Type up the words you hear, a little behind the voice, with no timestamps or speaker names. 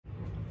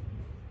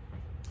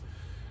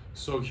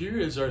So here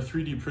is our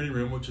 3D printing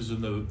room, which is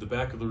in the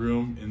back of the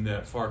room in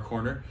that far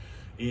corner.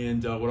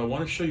 And what I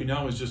want to show you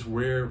now is just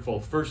where,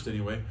 well, first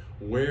anyway,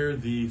 where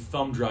the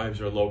thumb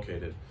drives are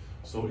located.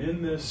 So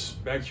in this,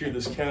 back here,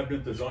 this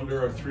cabinet that's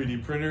under our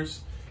 3D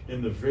printers,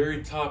 in the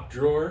very top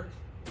drawer,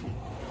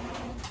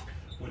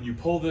 when you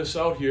pull this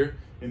out here,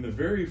 in the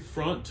very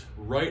front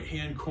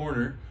right-hand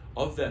corner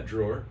of that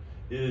drawer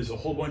is a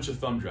whole bunch of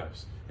thumb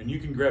drives. And you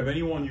can grab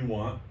any one you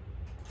want.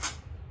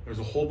 There's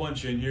a whole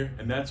bunch in here,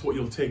 and that's what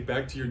you'll take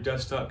back to your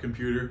desktop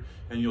computer,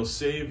 and you'll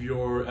save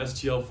your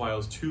STL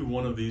files to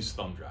one of these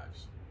thumb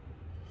drives.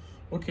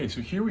 Okay,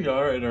 so here we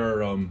are at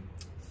our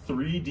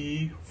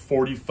 3D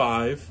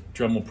 45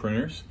 Dremel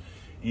printers,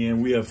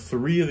 and we have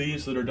 3 of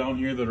these that are down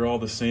here that are all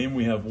the same.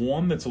 We have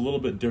one that's a little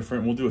bit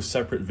different. We'll do a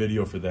separate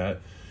video for that.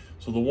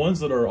 So the ones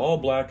that are all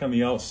black on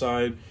the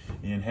outside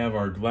and have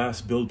our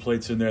glass build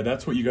plates in there,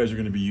 that's what you guys are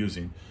going to be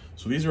using.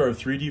 So these are our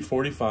 3D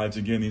 45s.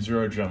 Again, these are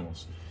our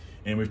Dremels.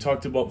 And we've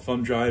talked about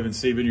thumb drive and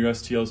saving your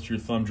STLs to your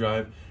thumb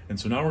drive. And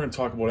so now we're going to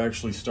talk about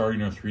actually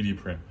starting our 3D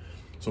print.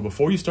 So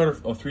before you start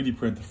a 3D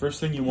print, the first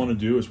thing you want to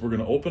do is we're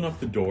going to open up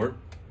the door,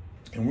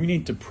 and we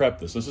need to prep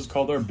this. This is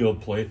called our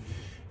build plate,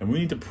 and we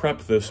need to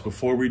prep this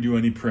before we do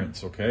any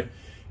prints, okay?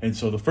 And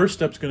so the first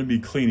step is going to be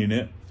cleaning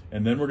it,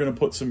 and then we're going to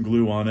put some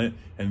glue on it,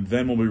 and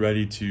then we'll be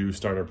ready to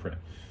start our print.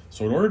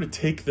 So in order to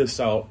take this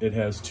out, it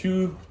has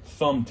 2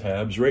 thumb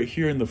tabs right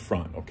here in the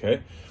front,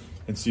 okay?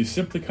 And so you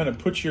simply kind of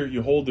put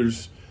you hold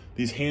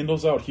these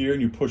handles out here,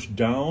 and you push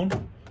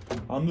down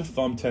on the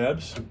thumb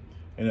tabs,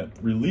 and it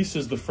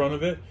releases the front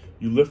of it.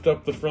 You lift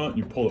up the front,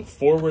 you pull it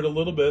forward a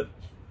little bit,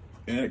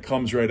 and it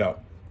comes right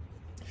out.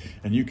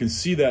 And you can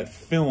see that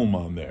film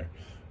on there.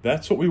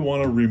 That's what we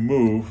want to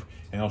remove,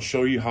 and I'll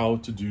show you how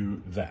to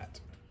do that.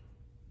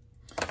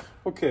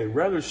 Okay,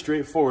 rather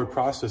straightforward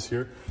process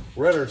here.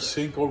 We're at our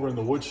sink over in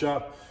the wood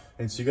shop,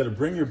 and so you got to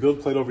bring your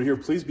build plate over here.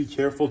 Please be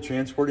careful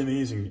transporting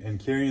these and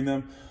carrying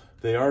them.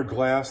 They are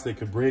glass, they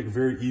could break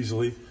very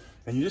easily,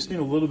 and you just need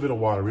a little bit of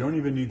water. We don't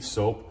even need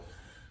soap.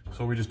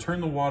 So we just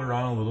turn the water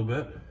on a little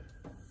bit,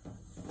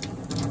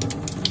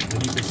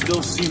 and you can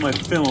still see my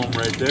film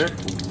right there.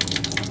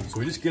 So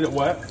we just get it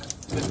wet,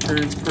 it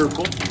turns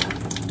purple,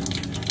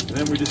 and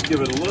then we just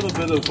give it a little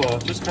bit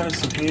of, just kind of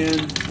some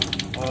hand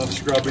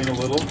scrubbing a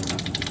little.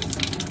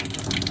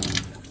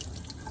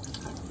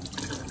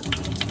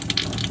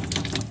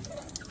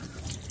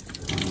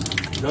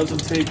 It doesn't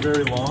take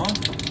very long.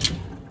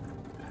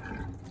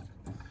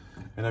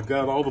 And I've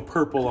got all the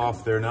purple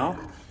off there now.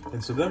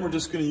 And so then we're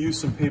just going to use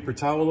some paper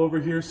towel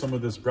over here, some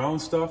of this brown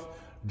stuff,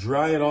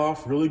 dry it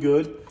off really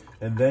good,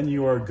 and then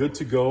you are good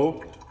to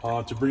go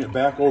to bring it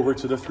back over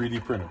to the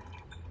 3D printer.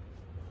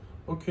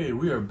 Okay,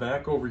 we are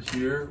back over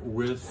here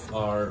with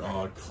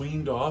our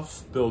cleaned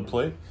off build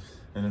plate,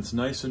 and it's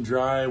nice and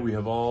dry. We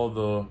have all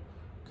the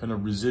kind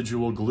of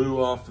residual glue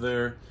off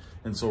there,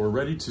 and so we're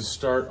ready to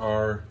start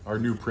our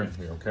new print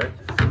here, okay?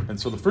 And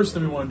so the first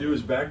thing we want to do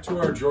is back to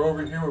our drawer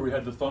over here where we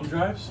had the thumb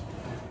drives.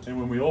 And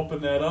when we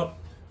open that up,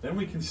 then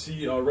we can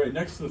see right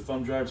next to the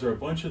thumb drives are a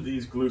bunch of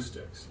these glue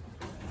sticks.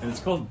 And it's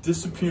called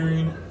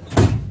disappearing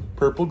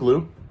purple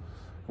glue.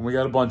 And we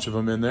got a bunch of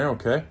them in there,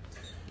 okay?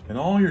 And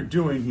all you're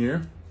doing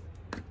here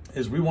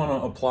is we want to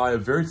apply a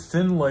very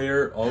thin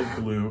layer of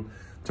glue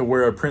to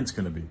where our print's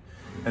going to be.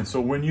 And so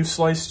when you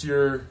sliced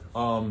your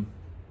file,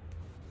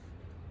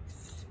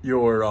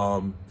 your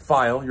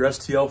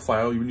STL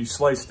file, when you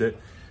sliced it,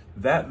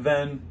 that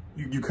then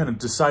you kind of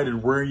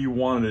decided where you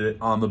wanted it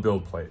on the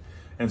build plate.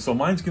 And so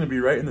mine's going to be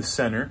right in the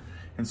center,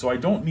 and so I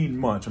don't need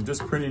much. I'm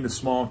just printing a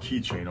small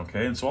keychain,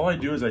 okay? And so all I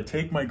do is I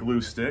take my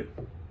glue stick,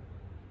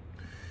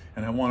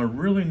 and I want a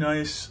really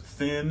nice,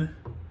 thin,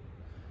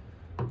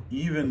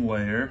 even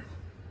layer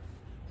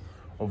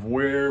of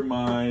where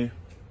my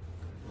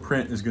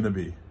print is going to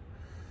be.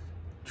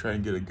 Try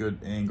and get a good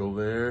angle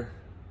there.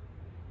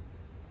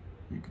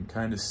 You can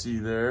kind of see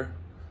there.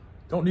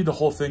 Don't need the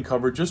whole thing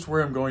covered, just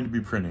where I'm going to be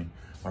printing,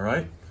 all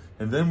right?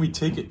 And then we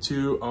take it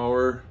to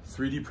our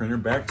 3D printer,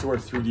 back to our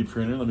 3D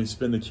printer. Let me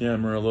spin the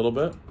camera a little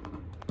bit.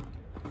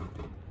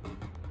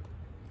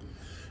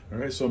 All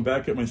right, so I'm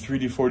back at my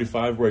 3D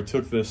 45 where I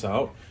took this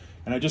out,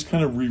 and I just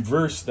kind of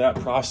reverse that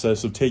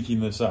process of taking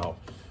this out.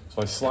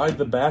 So I slide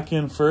the back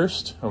in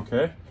first,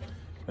 okay?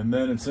 And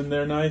then it's in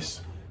there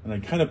nice, and I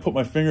kind of put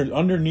my fingers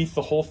underneath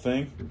the whole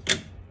thing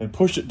and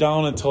push it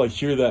down until I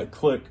hear that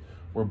click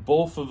where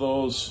both of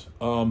those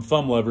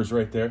thumb levers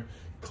right there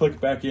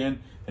click back in.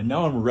 And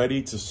now I'm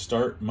ready to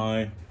start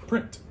my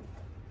print.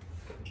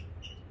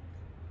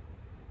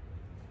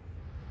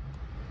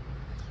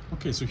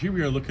 Okay, so here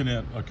we are looking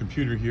at a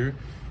computer here,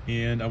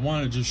 and I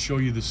want to just show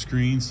you the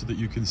screen so that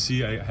you can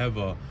see I have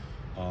a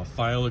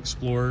File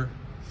Explorer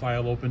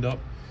file opened up,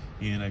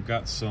 and I've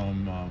got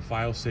some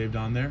files saved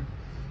on there.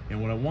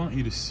 And what I want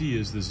you to see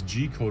is this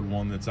G-code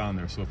one that's on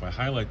there. So if I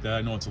highlight that,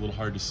 I know it's a little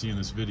hard to see in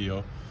this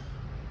video,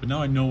 but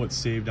now I know what's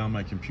saved on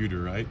my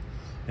computer, right?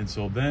 And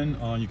so then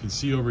you can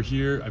see over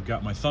here, I've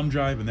got my thumb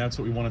drive, and that's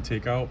what we want to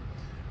take out.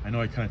 I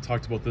know I kind of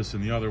talked about this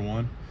in the other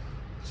one.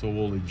 So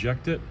we'll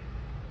eject it.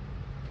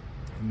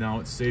 And now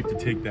it's safe to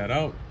take that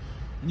out.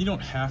 And you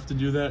don't have to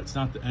do that. It's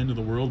not the end of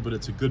the world, but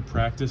it's a good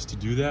practice to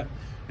do that.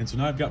 And so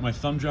now I've got my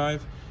thumb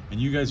drive, and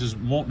you guys just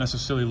won't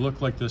necessarily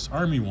look like this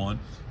Army one.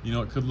 You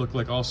know, it could look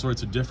like all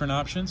sorts of different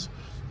options,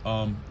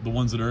 the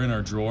ones that are in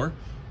our drawer.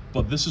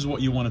 But this is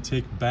what you want to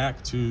take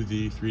back to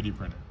the 3D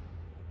printer.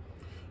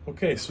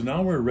 Okay, so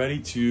now we're ready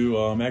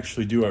to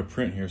actually do our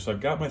print here. So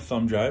I've got my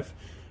thumb drive,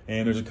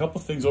 and there's a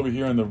couple things over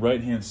here on the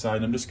right-hand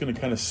side. I'm just going to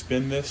kind of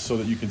spin this so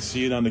that you can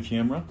see it on the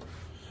camera.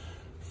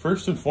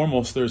 First and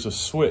foremost, there's a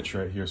switch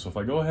right here. So if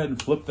I go ahead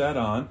and flip that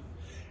on,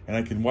 and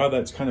I can, while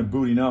that's kind of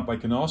booting up, I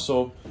can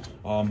also,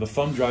 the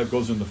thumb drive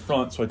goes in the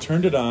front. So I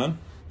turned it on,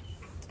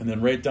 and then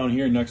right down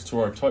here next to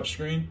our touch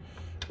screen,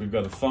 we've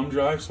got a thumb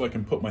drive, so I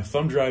can put my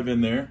thumb drive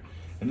in there.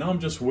 And now I'm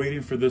just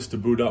waiting for this to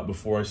boot up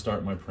before I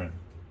start my print.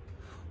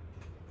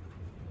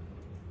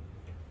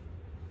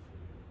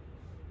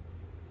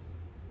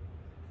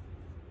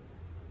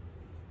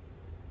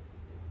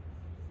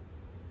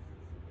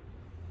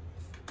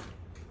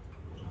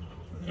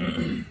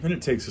 And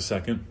it takes a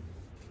second.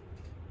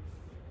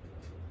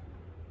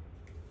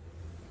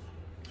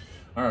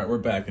 All right, we're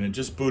back, and it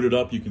just booted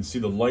up. You can see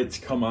the lights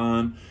come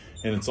on,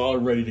 and it's all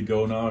ready to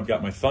go now. I've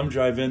got my thumb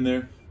drive in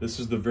there. This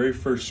is the very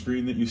first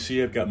screen that you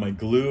see. I've got my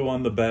glue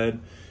on the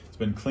bed. It's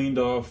been cleaned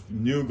off,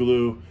 new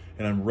glue,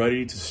 and I'm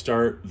ready to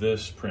start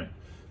this print.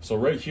 So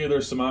right here,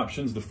 there's some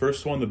options. The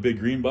first one, the big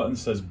green button,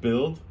 says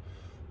Build,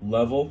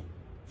 Level,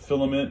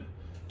 Filament,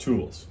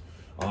 Tools.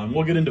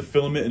 We'll get into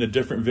filament in a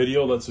different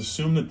video. Let's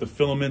assume that the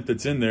filament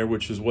that's in there,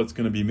 which is what's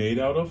going to be made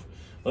out of,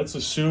 let's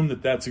assume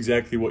that that's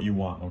exactly what you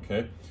want,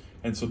 okay?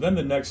 And so then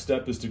the next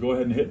step is to go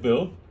ahead and hit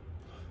Build,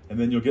 and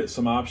then you'll get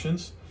some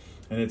options.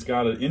 And it's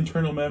got an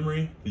internal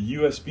memory, the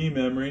USB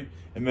memory,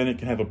 and then it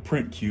can have a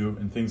print queue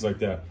and things like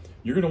that.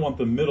 You're going to want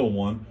the middle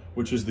one,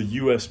 which is the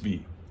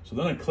USB. So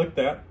then I click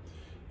that,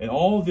 and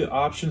all of the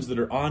options that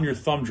are on your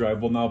thumb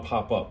drive will now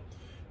pop up.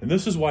 And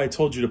this is why I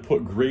told you to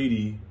put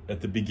Grady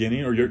at the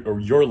beginning, or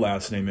your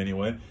last name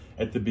anyway,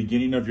 at the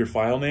beginning of your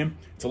file name.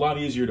 It's a lot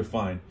easier to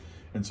find.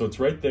 And so it's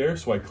right there,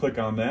 so I click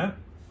on that,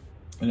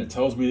 and it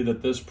tells me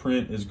that this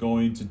print is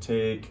going to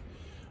take,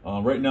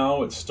 right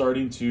now it's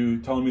starting to,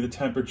 telling me the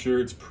temperature,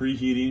 it's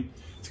preheating.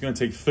 It's gonna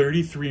take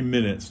 33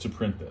 minutes to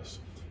print this.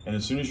 And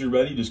as soon as you're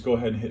ready, just go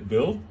ahead and hit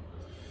Build.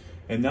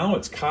 And now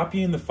it's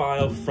copying the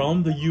file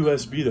from the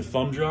USB, the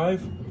thumb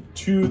drive,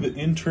 to the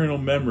internal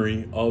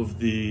memory of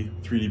the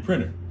 3D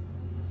printer.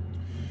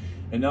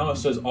 And now it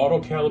says auto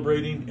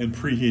calibrating and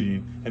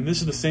preheating. And this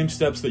is the same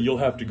steps that you'll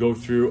have to go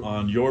through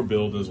on your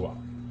build as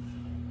well.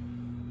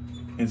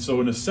 And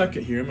so in a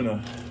second here,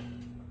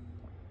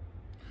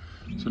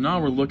 so now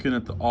we're looking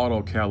at the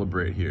auto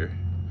calibrate here.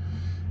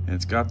 And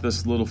it's got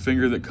this little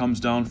finger that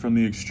comes down from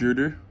the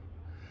extruder.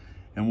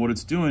 And what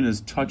it's doing is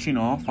touching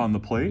off on the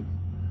plate,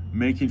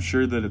 making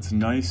sure that it's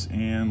nice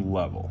and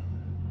level.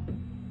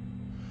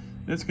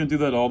 And it's gonna do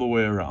that all the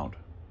way around.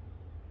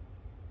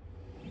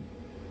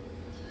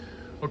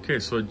 Okay,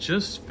 so I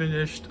just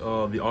finished the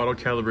auto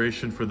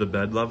calibration for the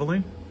bed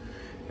leveling.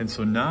 And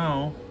so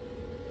now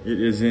it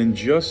is in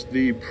just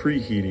the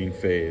preheating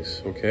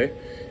phase, okay?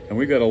 And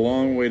we got a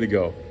long way to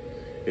go.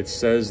 It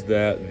says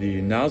that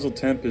the nozzle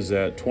temp is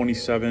at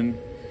 27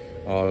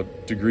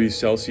 degrees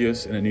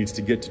Celsius and it needs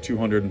to get to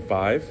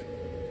 205.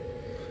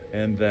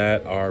 And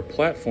that our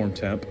platform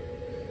temp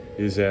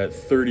is at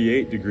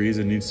 38 degrees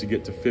and needs to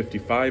get to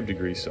 55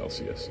 degrees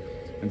Celsius.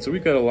 And so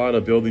we've got a lot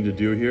of building to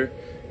do here.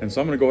 And so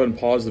I'm gonna go ahead and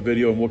pause the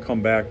video and we'll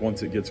come back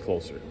once it gets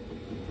closer.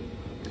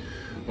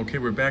 Okay,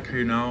 we're back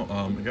here now.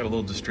 I got a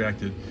little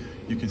distracted.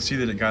 You can see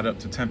that it got up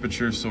to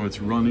temperature, so it's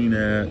running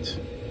at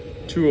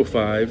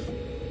 205.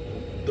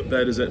 The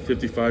bed is at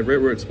 55,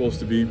 right where it's supposed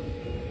to be.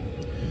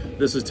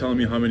 This is telling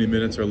me how many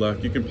minutes are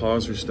left. You can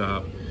pause or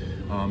stop.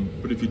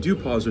 But if you do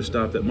pause or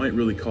stop, that might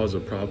really cause a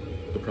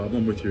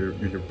problem with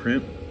your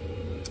print.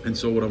 And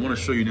so what I want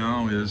to show you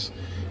now is,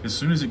 as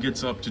soon as it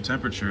gets up to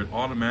temperature, it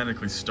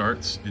automatically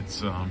starts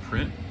its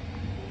print.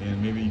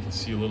 And maybe you can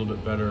see a little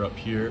bit better up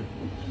here,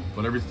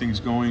 but everything's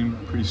going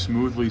pretty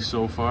smoothly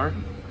so far.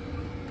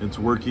 It's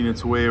working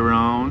its way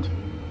around,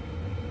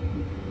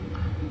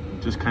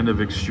 just kind of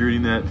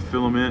extruding that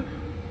filament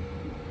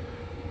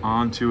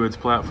onto its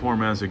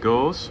platform as it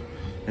goes.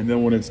 And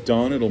then when it's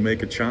done, it'll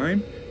make a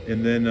chime,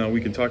 and then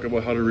we can talk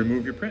about how to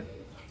remove your print.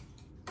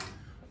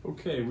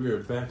 Okay, we are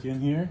back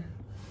in here.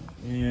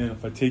 And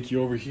if I take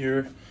you over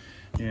here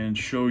and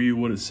show you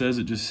what it says,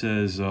 it just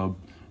says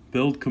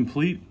build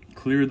complete,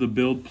 clear the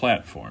build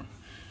platform.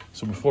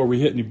 So before we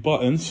hit any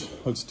buttons,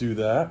 let's do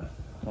that.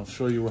 I'll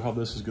show you how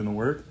this is gonna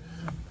work.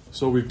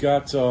 So we've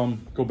got,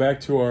 go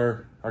back to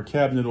our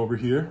cabinet over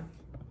here.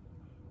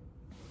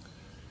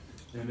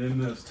 And in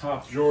this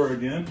top drawer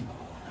again,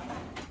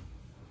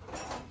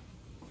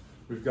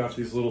 we've got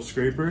these little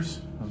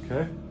scrapers,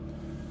 okay?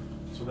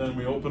 So then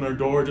we open our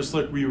door just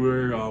like we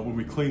were when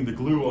we cleaned the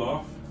glue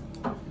off.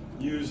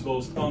 Use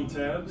those thumb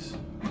tabs.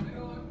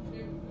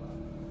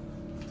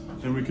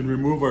 And we can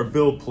remove our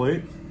build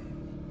plate.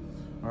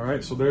 All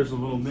right, so there's a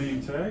little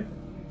name tag.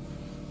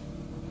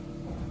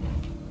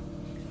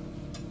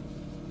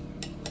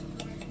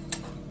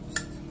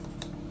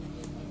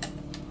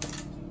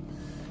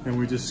 and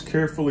we just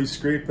carefully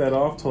scrape that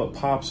off till it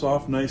pops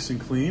off nice and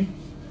clean.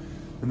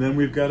 And then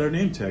we've got our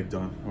name tag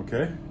done,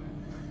 okay?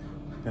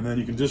 And then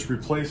you can just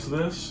replace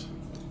this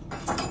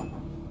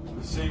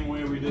the same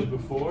way we did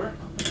before.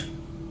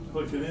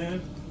 Click it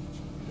in,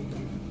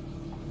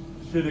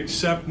 hit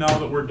accept now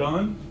that we're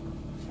done,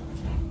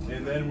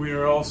 and then we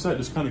are all set.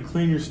 Just kind of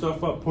clean your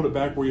stuff up, put it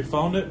back where you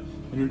found it,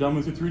 and you're done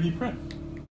with your 3D print.